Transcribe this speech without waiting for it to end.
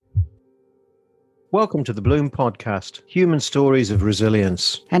Welcome to the Bloom Podcast, Human Stories of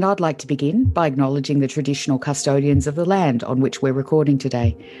Resilience. And I'd like to begin by acknowledging the traditional custodians of the land on which we're recording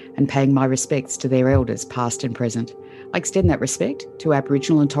today and paying my respects to their elders, past and present. I extend that respect to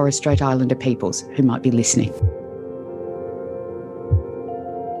Aboriginal and Torres Strait Islander peoples who might be listening.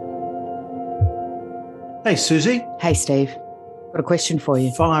 Hey, Susie. Hey, Steve. Got a question for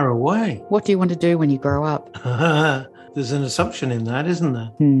you. Fire away. What do you want to do when you grow up? There's an assumption in that, isn't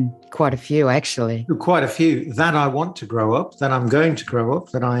there? Quite a few, actually. Quite a few. That I want to grow up, that I'm going to grow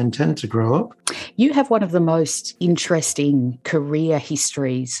up, that I intend to grow up. You have one of the most interesting career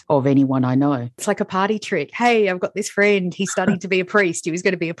histories of anyone I know. It's like a party trick. Hey, I've got this friend. He studied to be a priest. He was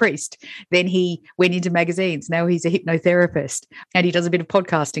going to be a priest. Then he went into magazines. Now he's a hypnotherapist and he does a bit of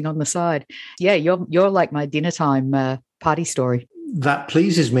podcasting on the side. Yeah, you're like my dinner time party story. That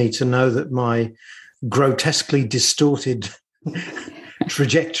pleases me to know that my grotesquely distorted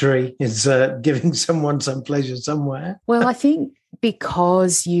trajectory is giving someone some pleasure somewhere. Well, I think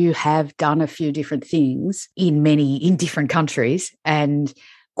because you have done a few different things in different countries and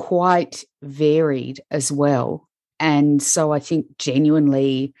quite varied as well. And so I think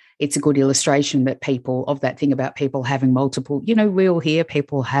genuinely it's a good illustration that that thing about people having multiple, we'll hear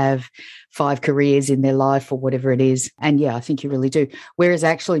people have 5 careers in their life or whatever it is. And yeah, I think you really do. Whereas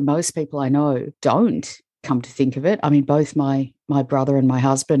actually most people I know don't, come to think of it. I mean, both my brother and my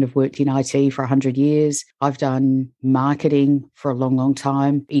husband have worked in IT for 100 years. I've done marketing for a long, long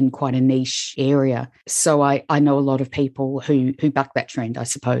time in quite a niche area. So I know a lot of people who buck that trend, I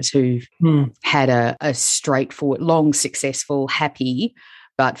suppose, who've had a straightforward, long, successful, happy,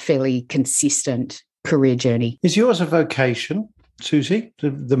 but fairly consistent career journey. Is yours a vocation, Susie?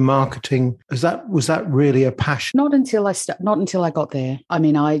 The marketing, was that really a passion? Not until I got there. I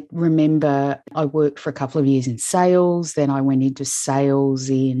mean, I remember I worked for a couple of years in sales. Then I went into sales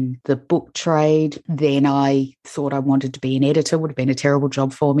in the book trade. Then I thought I wanted to be an editor. Would have been a terrible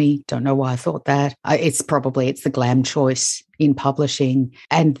job for me. Don't know why I thought that. It's the glam choice in publishing.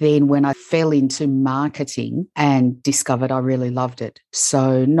 And then when I fell into marketing and discovered I really loved it.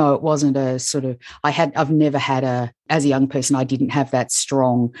 So no, it wasn't a sort of, I've never had as a young person, I didn't have that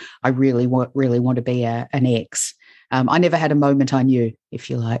strong, I really want to be an X. I never had a moment I knew, if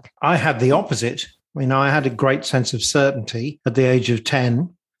you like. I had the opposite. I mean, I had a great sense of certainty at the age of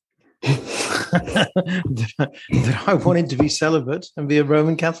 10 that I wanted to be celibate and be a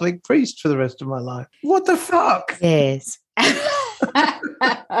Roman Catholic priest for the rest of my life. What the fuck? Yes.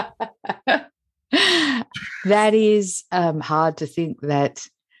 That is hard to think that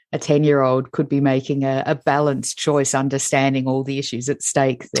a 10-year-old could be making a balanced choice, understanding all the issues at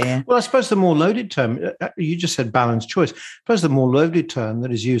stake there. Well, I suppose the more loaded term, you just said balanced choice. I suppose the more loaded term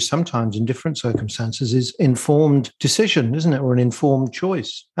that is used sometimes in different circumstances is informed decision, isn't it? Or an informed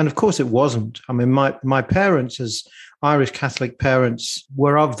choice. And of course it wasn't. I mean, my parents, as Irish Catholic parents,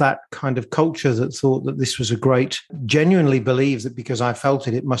 were of that kind of culture that thought that this was genuinely believed that because I felt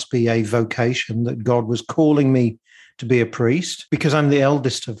it must be a vocation, that God was calling me to be a priest. Because I'm the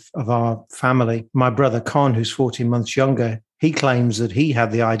eldest of our family, my brother Con, who's 14 months younger, he claims that he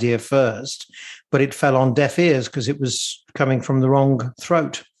had the idea first, but it fell on deaf ears because it was coming from the wrong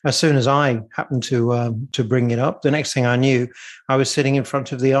throat. As soon as I happened to bring it up, the next thing I knew, I was sitting in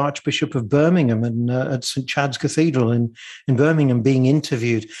front of the Archbishop of Birmingham and at St. Chad's Cathedral in Birmingham being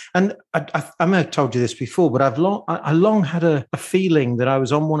interviewed. And I may have told you this before, but I long had a feeling that I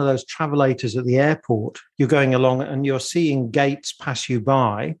was on one of those travelators at the airport. You're going along and you're seeing gates pass you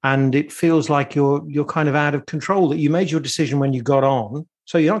by, and it feels like you're kind of out of control, that you made your decision when you got on.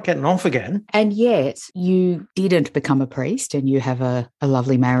 So you're not getting off again. And yet you didn't become a priest and you have a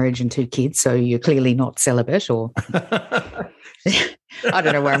lovely marriage and 2 kids. So you're clearly not celibate or I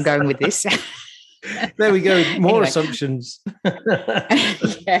don't know where I'm going with this. There we go. More assumptions.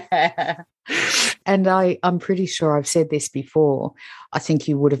 Yeah. And I'm pretty sure I've said this before. I think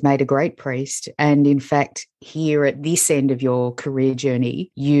you would have made a great priest. And in fact, here at this end of your career journey,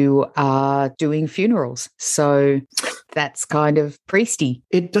 you are doing funerals. So that's kind of priesty.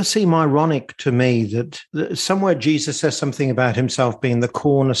 It does seem ironic to me that somewhere Jesus says something about himself being the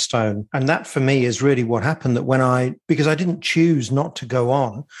cornerstone. And that for me is really what happened, that because I didn't choose not to go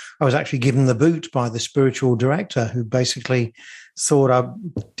on, I was actually given the boot by the spiritual director who basically thought I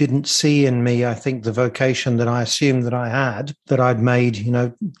didn't see in me, I think, the vocation that I assumed that I had, that I'd made,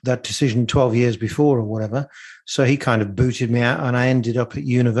 that decision 12 years before or whatever. So he kind of booted me out and I ended up at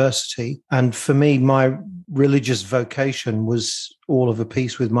university. And for me, my religious vocation was all of a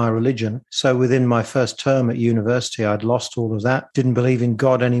piece with my religion. So within my first term at university, I'd lost all of that, didn't believe in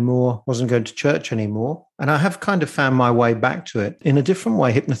God anymore, wasn't going to church anymore. And I have kind of found my way back to it. In a different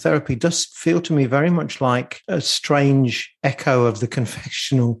way, hypnotherapy does feel to me very much like a strange echo of the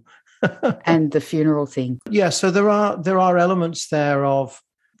confessional. And the funeral thing. Yeah, so there are elements there of,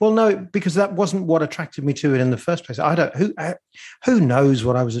 well, no, because that wasn't what attracted me to it in the first place. Who knows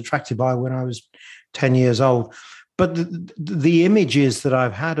what I was attracted by when I was 10 years old. But the images that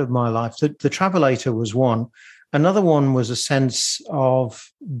I've had of my life, the Travelator was one. Another one was a sense of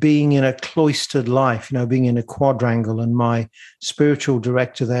being in a cloistered life, being in a quadrangle. And my spiritual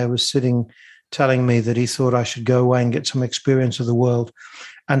director there was sitting telling me that he thought I should go away and get some experience of the world.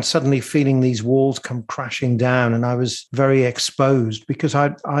 And suddenly feeling these walls come crashing down. And I was very exposed because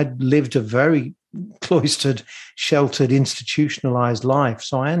I'd lived a very cloistered, sheltered, institutionalized life.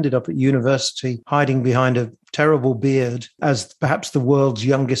 So I ended up at university hiding behind a terrible beard as perhaps the world's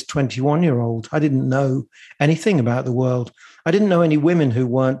youngest 21-year-old. I didn't know anything about the world. I didn't know any women who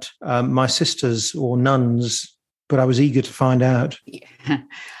weren't my sisters or nuns, but I was eager to find out. Yeah.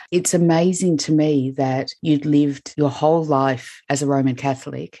 It's amazing to me that you'd lived your whole life as a Roman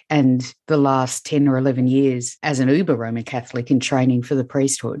Catholic and the last 10 or 11 years as an uber Roman Catholic in training for the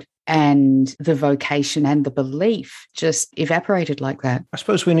priesthood. And the vocation and the belief just evaporated like that. I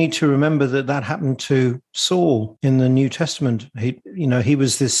suppose we need to remember that happened to Saul in the New Testament. He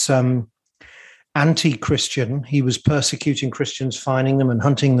was this anti-Christian. He was persecuting Christians, finding them and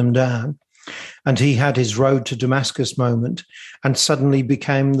hunting them down. And he had his road to Damascus moment and suddenly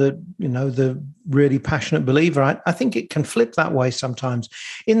became the really passionate believer. I think it can flip that way sometimes.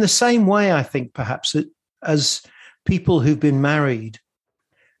 In the same way, I think perhaps as people who've been married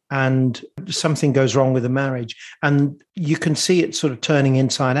and something goes wrong with the marriage and you can see it sort of turning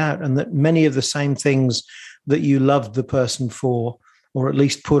inside out, and that many of the same things that you loved the person for, or at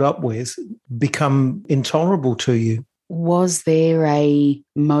least put up with, become intolerable to you. Was there a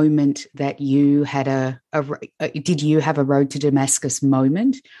moment that you had did you have a road to Damascus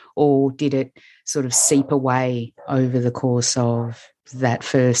moment, or did it sort of seep away over the course of that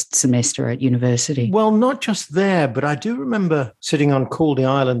first semester at university? Well, not just there, but I do remember sitting on Caldy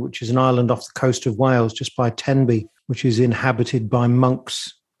Island, which is an island off the coast of Wales, just by Tenby, which is inhabited by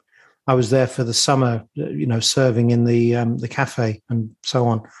monks. I was there for the summer, serving in the cafe and so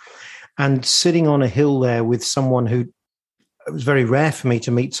on, and sitting on a hill there with someone who, it was very rare for me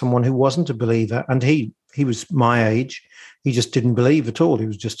to meet someone who wasn't a believer. And he was my age. He just didn't believe at all. He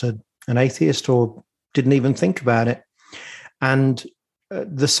was just an atheist or didn't even think about it. And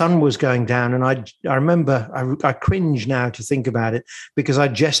the sun was going down. And I remember, I cringe now to think about it because I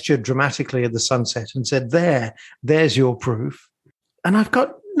gestured dramatically at the sunset and said, there's your proof. And I've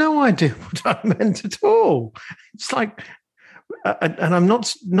got no idea what I meant at all. It's like, and I'm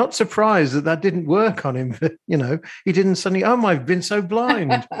not surprised that didn't work on him. He didn't suddenly, I've been so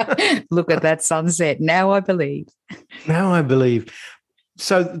blind. Look at that sunset. Now I believe. Now I believe.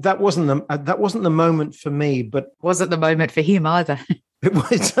 So that wasn't the moment for me, but wasn't the moment for him either.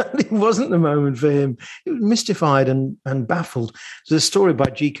 It certainly wasn't the moment for him. He was mystified and baffled. There's a story by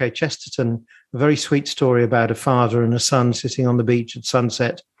G.K. Chesterton, a very sweet story about a father and a son sitting on the beach at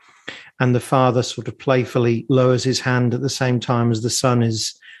sunset. And the father sort of playfully lowers his hand at the same time as the sun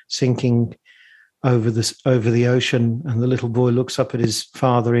is sinking over the ocean. And the little boy looks up at his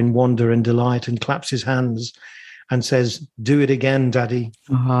father in wonder and delight and claps his hands and says, "Do it again, Daddy."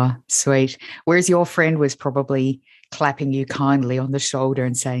 Oh, sweet. Whereas your friend was probably clapping you kindly on the shoulder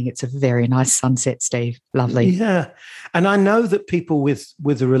and saying, "It's a very nice sunset, Steve. Lovely." Yeah. And I know that people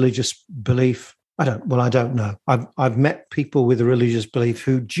with a religious belief, I don't know. I've met people with a religious belief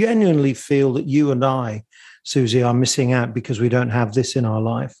who genuinely feel that you and I, Susie, are missing out because we don't have this in our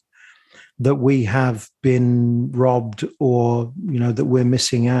life, that we have been robbed or, that we're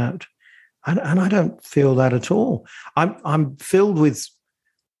missing out. And I don't feel that at all. I'm filled with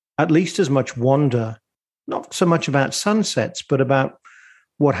at least as much wonder, not so much about sunsets, but about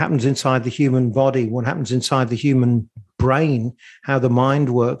what happens inside the human body, what happens inside the human brain, how the mind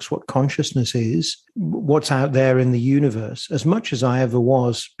works, what consciousness is, what's out there in the universe, as much as I ever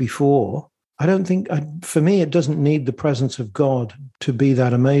was before. I don't think, for me, it doesn't need the presence of God to be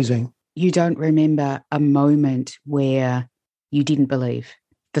that amazing. You don't remember a moment where you didn't believe,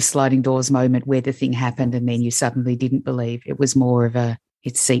 the sliding doors moment where the thing happened and then you suddenly didn't believe. It was more of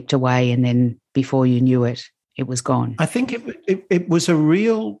it seeped away and then before you knew it, it was gone. I think it was a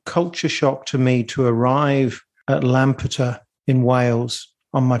real culture shock to me to arrive at Lampeter in Wales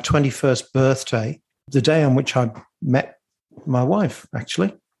on my 21st birthday, the day on which I met my wife,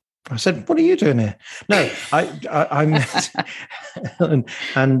 actually. I said, "What are you doing here?" No, I met,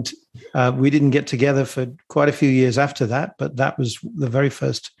 and we didn't get together for quite a few years after that. But that was the very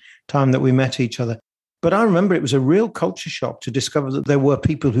first time that we met each other. But I remember it was a real culture shock to discover that there were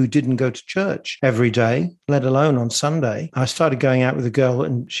people who didn't go to church every day, let alone on Sunday. I started going out with a girl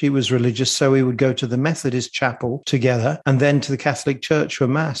and she was religious, so we would go to the Methodist chapel together and then to the Catholic church for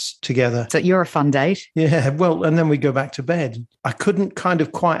Mass together. So you're a fun date. Yeah, well, and then we'd go back to bed. I couldn't kind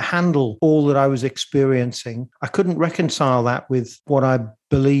of quite handle all that I was experiencing. I couldn't reconcile that with what I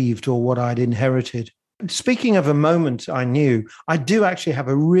believed or what I'd inherited. Speaking of a moment I knew, I do actually have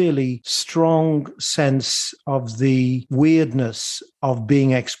a really strong sense of the weirdness of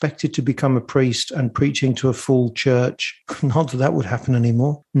being expected to become a priest and preaching to a full church. Not that that would happen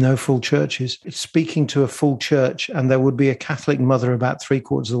anymore. No full churches. It's speaking to a full church, and there would be a Catholic mother about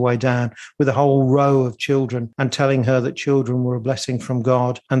 3/4 of the way down with a whole row of children and telling her that children were a blessing from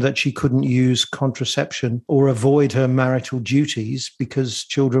God and that she couldn't use contraception or avoid her marital duties because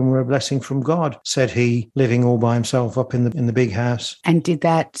children were a blessing from God, said he, living all by himself up in the big house. And did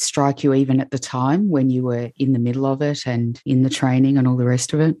that strike you even at the time when you were in the middle of it and in the training and all the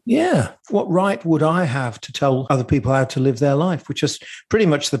rest of it? Yeah. What right would I have to tell other people how to live their life, which is pretty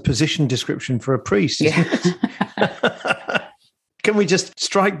much the position description for a priest, isn't it? Can we just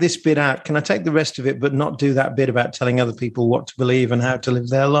strike this bit out? Can I take the rest of it, but not do that bit about telling other people what to believe and how to live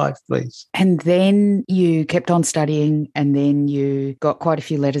their life, please? And then you kept on studying, and then you got quite a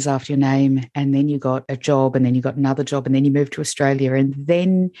few letters after your name, and then you got a job, and then you got another job, and then you moved to Australia, and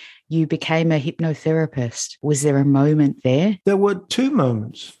then you became a hypnotherapist. Was there a moment there? There were two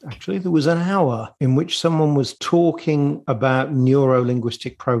moments, actually. There was an hour in which someone was talking about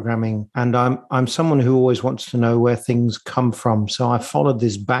neuro-linguistic programming, and I'm someone who always wants to know where things come from. So I followed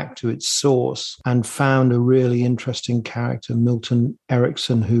this back to its source and found a really interesting character, Milton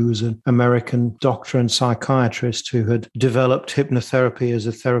Erickson, who was an American doctor and psychiatrist who had developed hypnotherapy as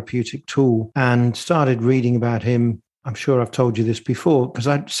a therapeutic tool, and started reading about him. I'm sure I've told you this before, because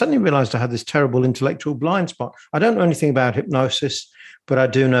I suddenly realized I had this terrible intellectual blind spot. I don't know anything about hypnosis, but I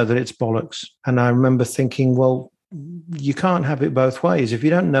do know that it's bollocks. And I remember thinking, well, you can't have it both ways. If you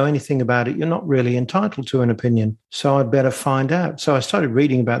don't know anything about it, you're not really entitled to an opinion. So I'd better find out. So I started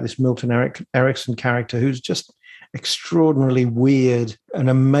reading about this Milton Erickson character, who's just extraordinarily weird, an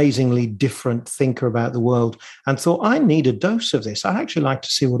amazingly different thinker about the world, and thought, I need a dose of this. I'd actually like to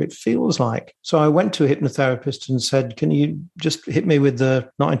see what it feels like. So I went to a hypnotherapist and said, can you just hit me with the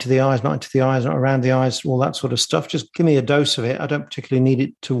not into the eyes, not around the eyes, all that sort of stuff. Just give me a dose of it. I don't particularly need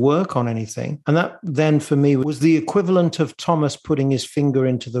it to work on anything. And that then for me was the equivalent of Thomas putting his finger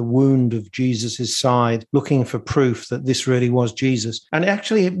into the wound of Jesus's side, looking for proof that this really was Jesus. And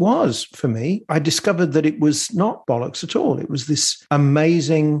actually it was for me. I discovered that it was not bollocks at all. It was this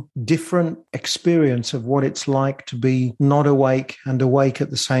amazing, different experience of what it's like to be not awake and awake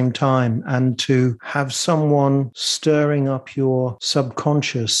at the same time, and to have someone stirring up your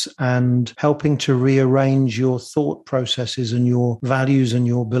subconscious and helping to rearrange your thought processes and your values and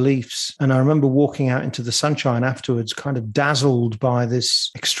your beliefs. And I remember walking out into the sunshine afterwards, kind of dazzled by this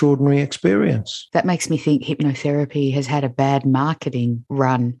extraordinary experience. That makes me think hypnotherapy has had a bad marketing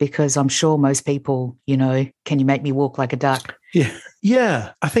run, because I'm sure most people, can you make me walk like a duck?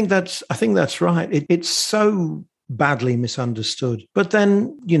 Yeah. I think that's right. It's so badly misunderstood. But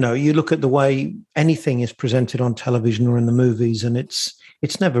then, you look at the way anything is presented on television or in the movies, and it's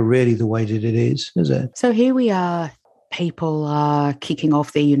never really the way that it is it? So here we are. People are kicking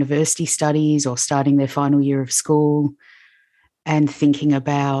off their university studies or starting their final year of school and thinking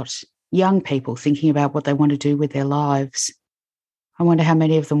about young people, thinking about what they want to do with their lives. I wonder how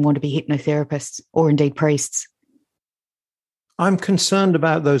many of them want to be hypnotherapists or indeed priests. I'm concerned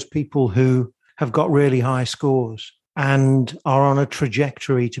about those people who have got really high scores and are on a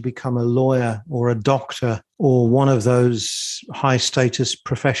trajectory to become a lawyer or a doctor or one of those high status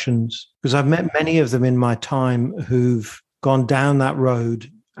professions. Because I've met many of them in my time who've gone down that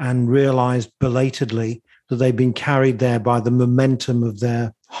road and realized belatedly that they've been carried there by the momentum of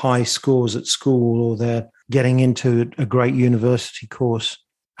their high scores at school, or they're getting into a great university course.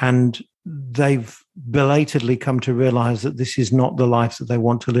 And they've belatedly come to realize that this is not the life that they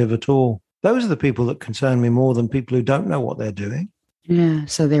want to live at all. Those are the people that concern me more than people who don't know what they're doing. Yeah,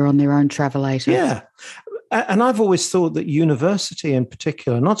 so they're on their own travelator. Yeah. And I've always thought that university in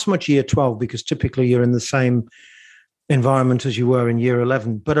particular, not so much year 12, because typically you're in the same environment as you were in year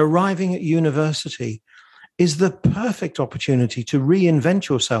 11, but arriving at university is the perfect opportunity to reinvent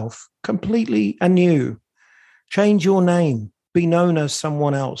yourself completely anew. Change your name, be known as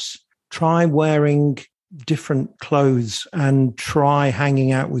someone else. Try wearing different clothes and try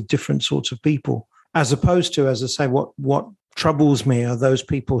hanging out with different sorts of people, as opposed to, as I say, what troubles me are those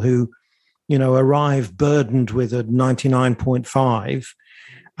people who, arrive burdened with a 99.5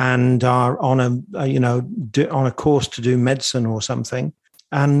 and are on a course to do medicine or something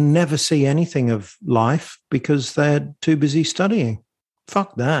and never see anything of life because they're too busy studying.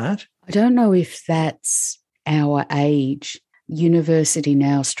 Fuck that. I don't know if that's our age. University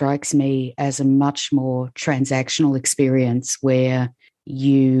now strikes me as a much more transactional experience where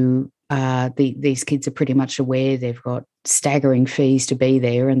these kids are pretty much aware they've got staggering fees to be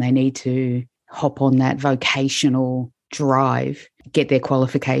there and they need to hop on that vocational drive, get their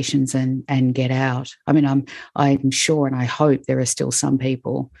qualifications and get out. I mean, I'm sure and I hope there are still some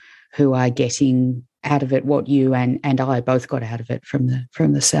people who are getting out of it what you and I both got out of it from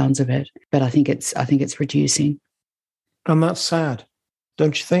the sounds of it. But I think it's reducing. And that's sad,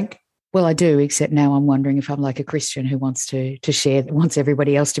 don't you think? Well, I do, except now I'm wondering if I'm like a Christian who wants to share, wants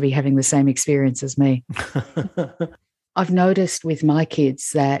everybody else to be having the same experience as me. I've noticed with my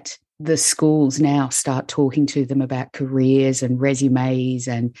kids that the schools now start talking to them about careers and resumes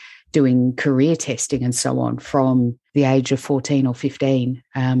and doing career testing and so on from the age of 14 or 15,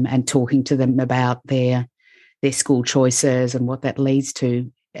 and talking to them about their school choices and what that leads to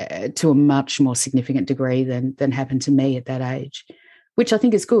a much more significant degree than happened to me at that age, which I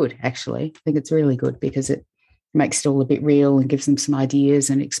think is good, actually. I think it's really good because it makes it all a bit real and gives them some ideas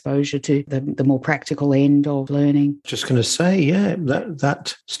and exposure to the more practical end of learning. Just going to say, yeah,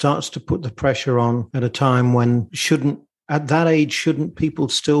 that starts to put the pressure on at a time when at that age, shouldn't people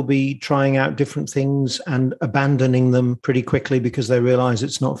still be trying out different things and abandoning them pretty quickly because they realize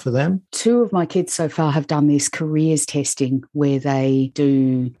it's not for them? 2 of my kids so far have done this careers testing where they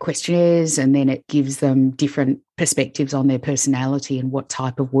do questionnaires and then it gives them different perspectives on their personality and what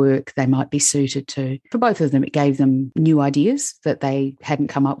type of work they might be suited to. For both of them, it gave them new ideas that they hadn't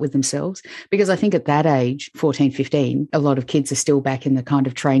come up with themselves. Because I think at that age, 14, 15, a lot of kids are still back in the kind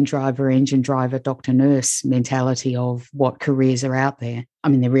of train driver, engine driver, doctor, nurse mentality of what careers are out there. I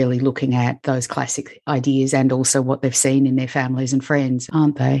mean, they're really looking at those classic ideas and also what they've seen in their families and friends,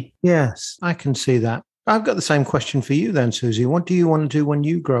 aren't they? Yes, I can see that. I've got the same question for you then, Susie. What do you want to do when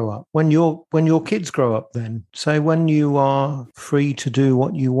you grow up? When your kids grow up then? Say when you are free to do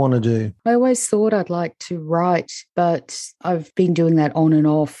what you want to do. I always thought I'd like to write, but I've been doing that on and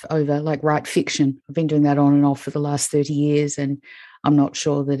off over, like, write fiction. I've been doing that on and off for the last 30 years and I'm not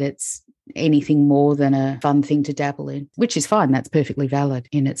sure that it's anything more than a fun thing to dabble in, which is fine. That's perfectly valid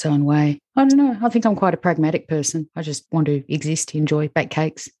in its own way. I don't know. I think I'm quite a pragmatic person. I just want to exist, enjoy, bake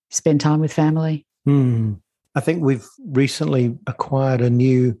cakes, spend time with family. I think we've recently acquired a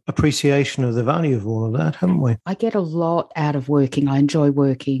new appreciation of the value of all of that, haven't we? I get a lot out of working. I enjoy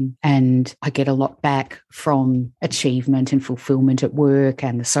working and I get a lot back from achievement and fulfillment at work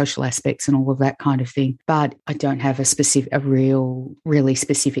and the social aspects and all of that kind of thing. But I don't have a really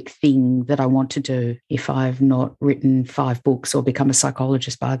specific thing that I want to do. If I've not written 5 books or become a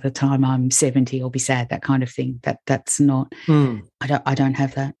psychologist by the time I'm 70, I'll be sad, that kind of thing. That's not, I don't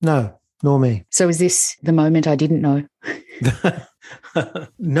have that. No. Nor me. So is this the moment I didn't know?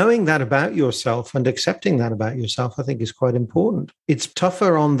 Knowing that about yourself and accepting that about yourself, I think, is quite important. It's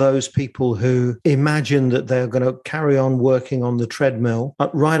tougher on those people who imagine that they're going to carry on working on the treadmill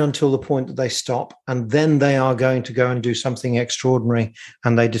right until the point that they stop, and then they are going to go and do something extraordinary,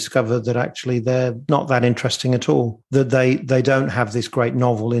 and they discover that actually they're not that interesting at all, that they don't have this great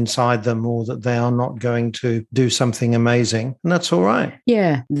novel inside them, or that they are not going to do something amazing. And that's all right.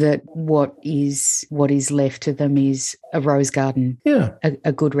 Yeah, that what is left to them is a rose garden,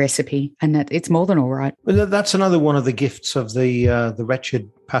 a good recipe, and that it's more than all right. Well, that's another one of the gifts of the wretched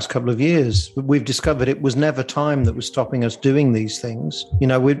past couple of years. We've discovered it was never time that was stopping us doing these things. You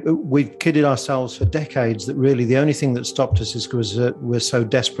know, we've kidded ourselves for decades that really the only thing that stopped us is because we're so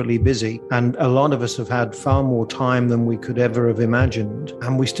desperately busy. And a lot of us have had far more time than we could ever have imagined,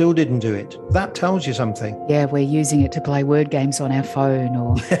 and we still didn't do it. That tells you something. Yeah, we're using it to play word games on our phone,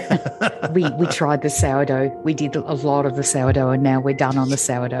 or we tried the sourdough. We did a lot of the sourdough, and now we're done on the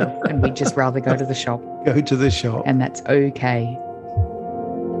sourdough, and we'd just rather go to the shop. Go to the shop. And that's okay.